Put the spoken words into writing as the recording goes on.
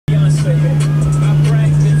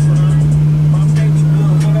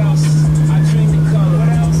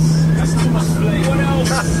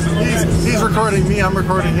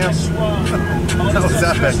recording him. That was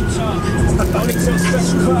epic.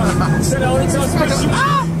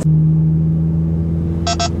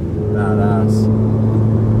 Badass.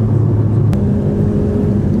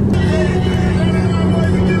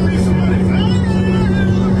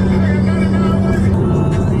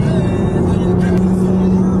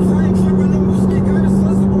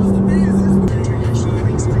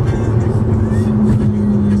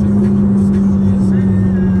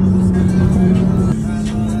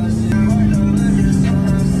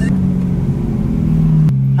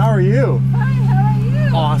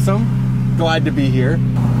 Glad to be here.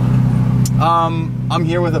 I'm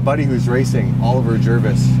here with a buddy who's racing, Oliver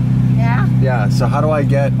Jervis. Yeah? Yeah, so how do I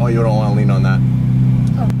get, oh, you don't want to lean on that.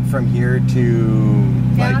 Oh. From here to,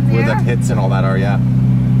 like, where the pits and all that are, yeah.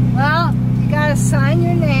 Well, you gotta sign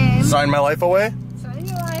your name. Sign my life away? Sign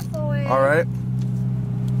your life away. All right.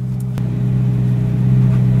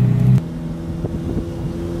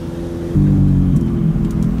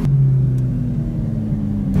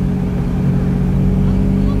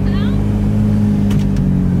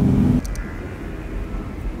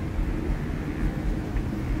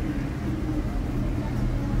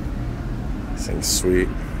 Sweet.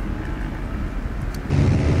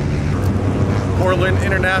 Portland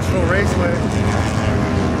International Raceway.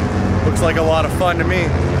 Looks like a lot of fun to me. You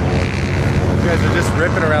guys are just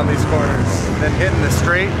ripping around these corners, then hitting the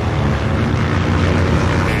straight.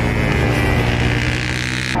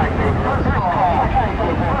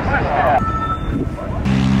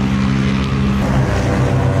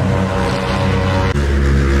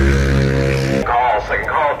 Second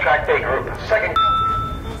call, track day group. Second.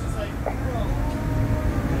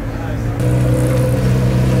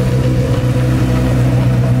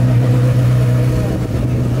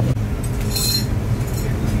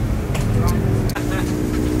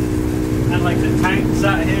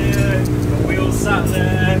 Sat here, the wheels sat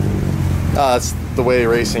there. That's the way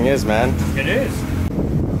racing is, man. It is.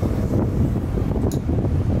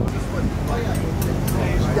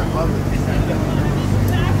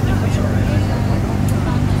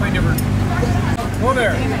 Hello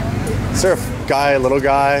there. Surf guy, little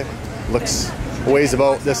guy, weighs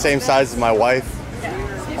about the same size as my wife,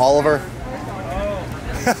 Oliver.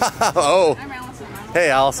 Oh. I'm Allison. Hey,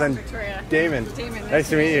 Allison. Victoria. Damon. Nice to meet you. Nice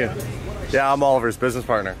to meet you. Yeah, I'm Oliver's business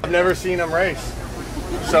partner. I've never seen him race,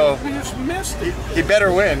 so he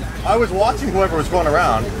better win. I was watching whoever was going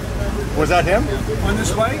around. Was that him? On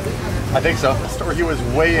this bike? I think so. Or he was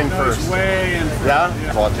way in first. He was way in first. Yeah?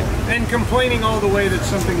 Watching. And complaining all the way that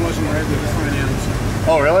something wasn't right with the front end.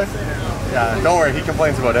 So. Oh, really? Yeah, don't worry. He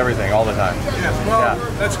complains about everything all the time. Yeah, well,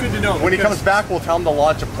 that's good to know. When he comes back, we'll tell him to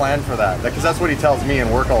launch a plan for that. Because that's what he tells me in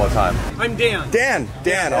work all the time. I'm Dan. Dan.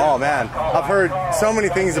 Oh, man. I've heard so many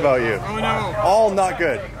things about you. Oh, no. All not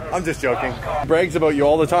good. I'm just joking. Brags about you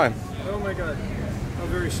all the time. Oh, my God. How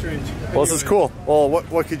very strange. Well, this is cool. Well,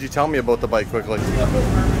 what could you tell me about the bike quickly?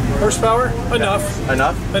 Horsepower? Enough. Yeah.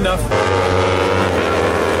 Enough? Enough.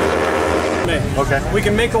 Okay. We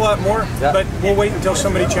can make a lot more, but we'll wait until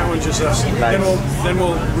somebody challenges us. Nice. Then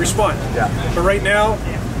we'll respond. Yeah. But right now,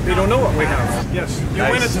 they don't know what we have. Yes. You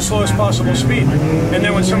win at the slowest possible speed. And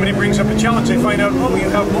then when somebody brings up a challenge, they find out, oh, you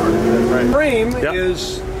have more. Right. Frame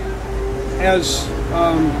is as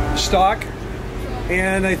stock,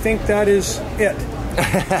 and I think that is it.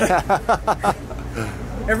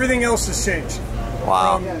 Everything else has changed.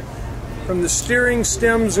 Wow. From the steering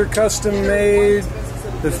stems are custom made,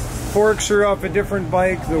 the forks are off a different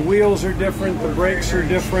bike, the wheels are different, the brakes are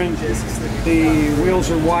different, the wheels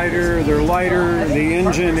are wider, they're lighter, the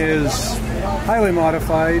engine is highly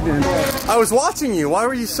modified. And I was watching you. Why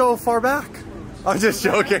were you so far back? I'm just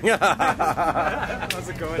joking. how's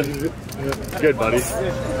it going? Good, buddy.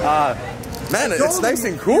 Man, it's nice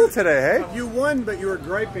and cool today, hey? You won, but you were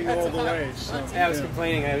griping all the way. So, I was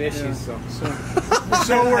complaining I have issues. So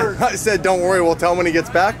I said, don't worry, we'll tell him when he gets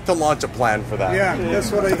back to launch a plan for that. Yeah,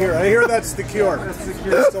 that's what I hear. I hear that's the cure. That's the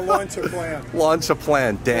cure, is to launch a plan. Launch a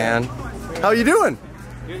plan, Dan. How you doing?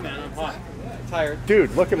 Good, man. I'm hot. Tired.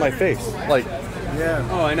 Dude, look at my face. Like, yeah.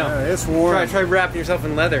 Oh, I know. Yeah, it's warm. Try wrapping yourself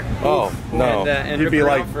in leather. Oh, no. And you'd be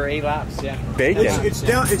like for 8 laps, yeah. Bacon. It's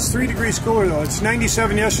down. It's 3 degrees cooler though. It's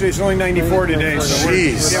 97 yesterday. It's only 94 today.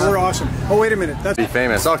 So we're awesome. Oh, wait a minute. That's be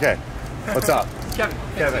famous. Okay. What's up?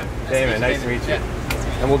 Kevin. Damon, nice to meet you.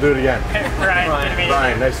 And we'll do it again.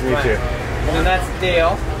 Brian, nice to meet you. And then that's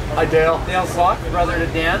Dale. Hi, Dale. Dale Slock, brother to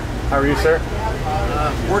Dan. How are you, sir?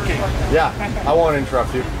 Working. Yeah, I won't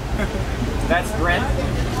interrupt you. That's Brent.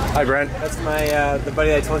 Hi, Brent. That's my the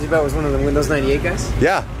buddy I told you about was one of the Windows 98 guys.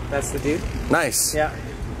 Yeah. That's the dude. Nice. Yeah.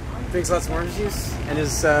 Drinks lots of orange juice and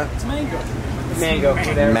his. It's mango. Mango.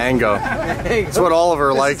 Whatever. Mango. That's what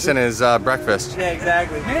Oliver likes in his breakfast. Yeah,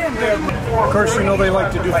 exactly. Of course, you know they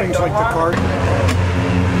like to do things like the card.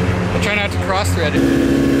 Try not to cross-thread it.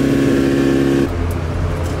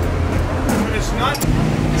 It's not.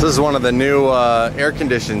 This is one of the new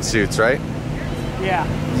air-conditioned suits, right? Yeah.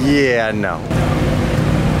 Yeah, no.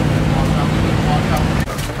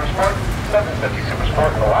 Supersport, 750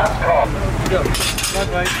 Supersport, the last call. Go.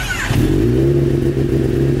 Bye-bye.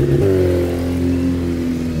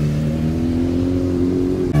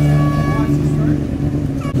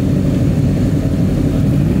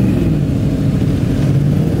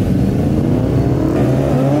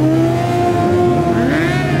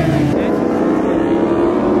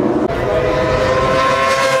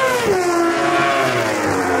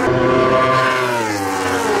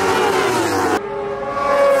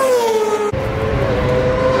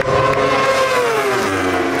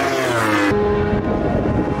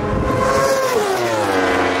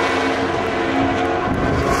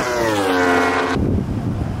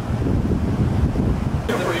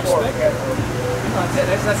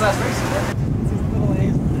 That's last race.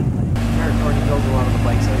 Already builds a lot of the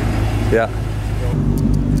bikes. Yeah.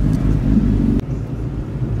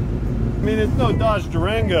 I mean, it's no Dodge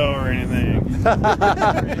Durango or anything.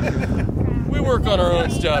 We work on our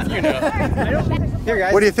own stuff, you know. Here,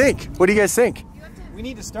 guys. What do you think? What do you guys think? We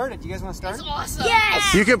need to start it. You guys want to start it? Awesome.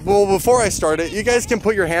 Yes. You can, well, before I start it, you guys can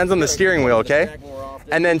put your hands on the steering wheel, okay?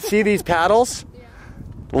 And then see these paddles?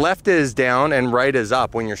 Left is down and right is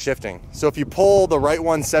up when you're shifting. So if you pull the right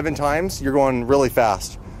one 7 times, you're going really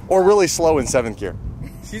fast or really slow in 7th gear.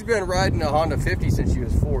 She's been riding a Honda 50 since she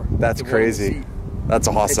was 4. That's crazy. That's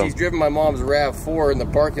awesome. And she's driven my mom's RAV4 in the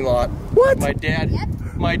parking lot. What? My dad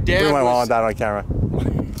Bring my mom was, that on camera.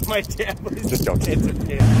 my dad was Just joking.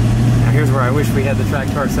 Now here's where I wish we had the track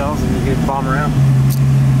to ourselves and we could bomb around.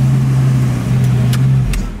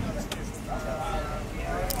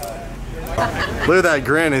 Look at that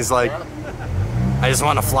grin. He's like, I just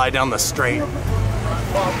want to fly down the straight.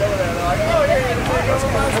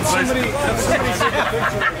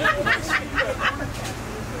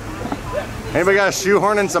 Anybody got a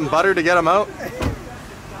shoehorn and some butter to get them out?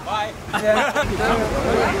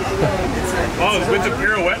 Oh, it went to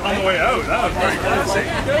pirouette on the way out. That was pretty classy.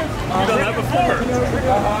 You've done that before.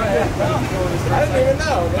 I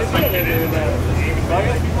didn't even know.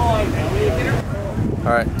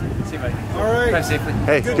 All right. See you, buddy. All right. Drive safely.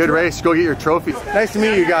 Hey, good race. Go get your trophy. Nice to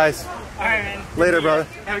meet you guys. All right, man. Later, brother.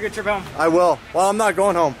 Have a good trip home. I will. Well, I'm not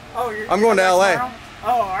going home. Oh, I'm going to LA. Oh,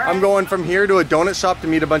 all right. I'm going from here to a donut shop to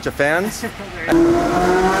meet a bunch of fans. So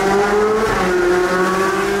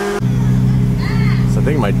I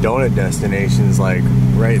think my donut destination's like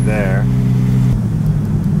right there.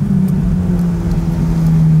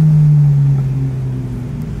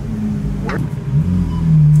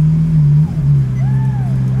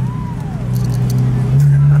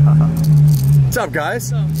 What's up,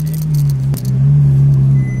 guys?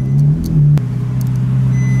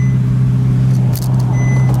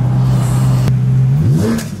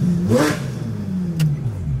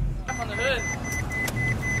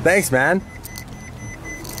 Thanks, man.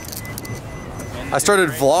 I started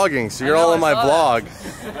vlogging, so you're all in my vlog.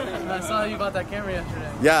 I saw you bought that camera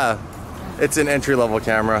yesterday. Yeah, it's an entry-level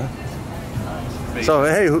camera. So,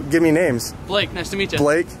 hey, give me names. Blake, nice to meet you.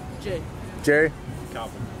 Blake, Jay. Jerry,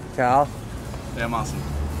 Cal. Yeah, I'm awesome.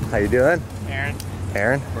 How you doing? Aaron.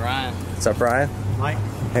 Aaron. Brian. What's up, Brian? Mike.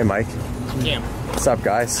 Hey, Mike. Cam. What's up,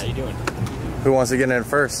 guys? How you doing? Who wants to get in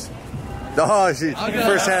first? Oh, she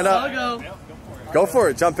first hand up. I'll go. Go for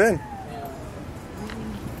it. Jump in.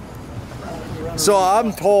 So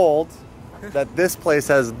I'm told that this place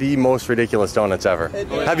has the most ridiculous donuts ever.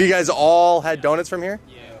 Have you guys all had donuts from here?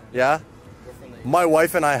 Yeah. My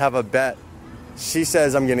wife and I have a bet. She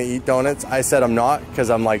says I'm gonna eat donuts. I said I'm not because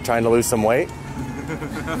I'm like trying to lose some weight.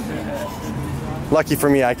 Lucky for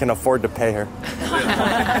me, I can afford to pay her.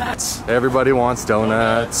 Everybody wants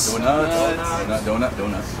donuts. Donuts. Not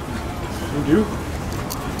donuts. You do?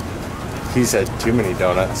 He said too many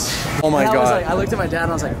donuts. Oh my god. I looked at my dad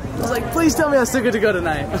and I was like, please tell me I'm still good to go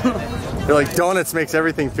tonight. They're like, donuts makes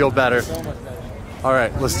everything feel better. All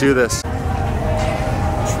right, let's do this.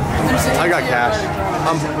 I got cash.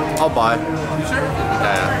 I'll buy. You sure?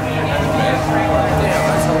 Yeah.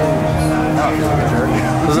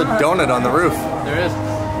 There's a donut on the roof. There is.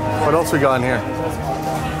 What else we got in here?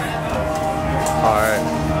 All right.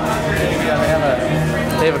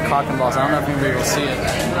 They have a cock and balls. I don't know if anybody will see it.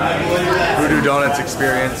 Voodoo Donuts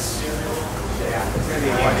experience.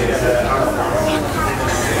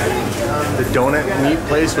 The donut meat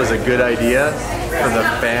place was a good idea for the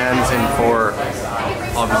fans and for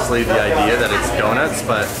obviously the idea that it's donuts,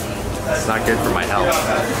 but it's not good for my health.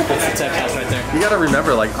 That's the tech house right there. You gotta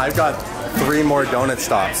remember, like, I've got 3 more donut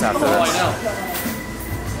stops after this. Oh, I know.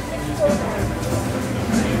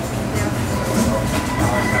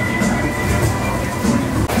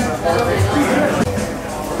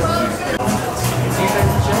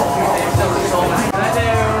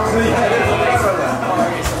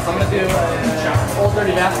 I'm gonna do Old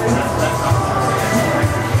Dirty Bastard.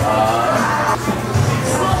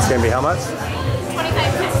 It's gonna be how much? 25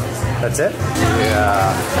 pesos. That's it?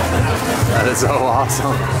 Yeah. That is so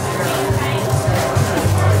awesome.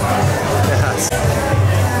 Yes.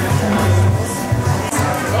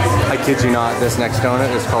 I kid you not, this next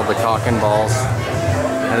donut is called the Cock and Balls.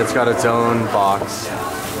 And it's got its own box.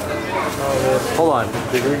 Hold on,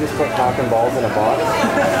 did we just put Cock and Balls in a box?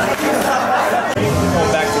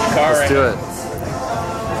 Going back to the car. Let's do it.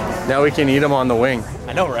 Now we can eat them on the wing.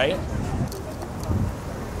 I know, right?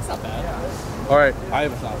 It's not bad. All right, I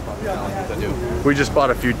have a soft spot. I do. we just bought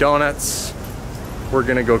a few donuts. We're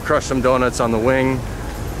gonna go crush some donuts on the wing.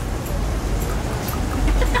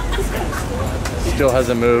 Still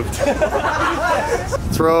hasn't moved.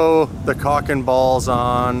 Throw the Cock and Balls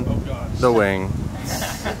on the wing.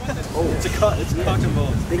 It's a cock and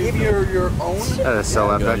balls. They gave you your own? That is so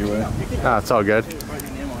epic. Ah, it's all good.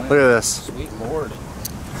 Look at this. Sweet Lord.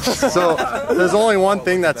 So there's only one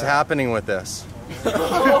thing that's happening with this.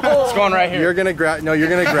 It's going right here. You're gonna grab. No, you're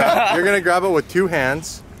gonna grab it with 2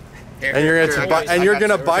 hands, and you're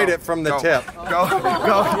gonna bite it from the tip. Go,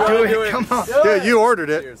 do it. Come on. Dude, you ordered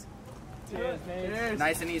it. Cheers.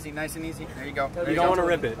 Nice and easy, nice and easy. There you go. You don't want to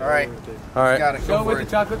rip it. All right. All right. Got it. Go with for the it.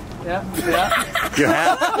 chocolate. Yeah. You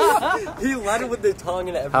have- He led it with the tongue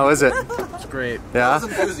and everything. How is it? It's great. Yeah.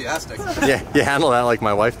 Enthusiastic. Yeah. You handle that like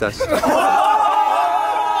my wife does.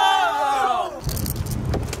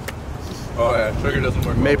 Oh yeah, sugar doesn't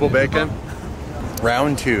work. Maple bacon.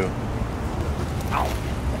 Round 2.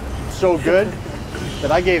 So good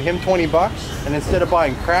that I gave him 20 bucks, and instead of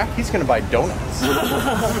buying crack, he's gonna buy donuts.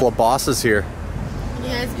 Well, boss is here.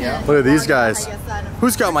 Yes, Look at these guys.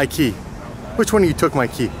 Who's got my key? Which one of you took my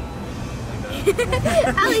key?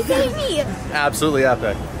 Ali, save me. Absolutely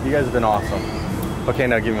epic. You guys have been awesome. Okay,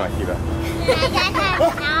 now give me my key back.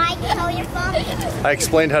 I stole your phone. I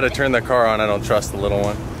explained how to turn the car on. I don't trust the little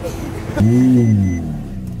one.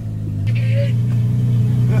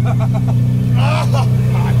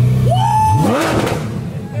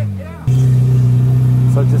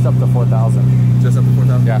 So just up to 4,000. Just up to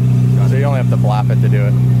 4,000? Yeah. So you only have to blap it to do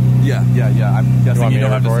it. Yeah. I'm guessing want me to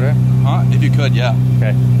don't have record it? Huh? If you could, yeah.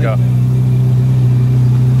 Okay, go.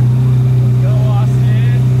 Go,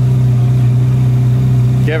 Austin.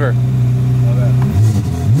 Give her.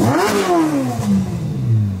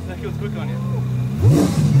 That feels quick on you.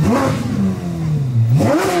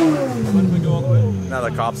 Now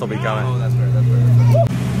the cops will be coming. Oh, that's fair.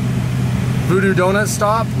 Voodoo Donut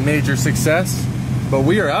Stop, major success. But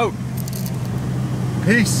we are out.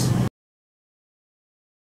 Peace.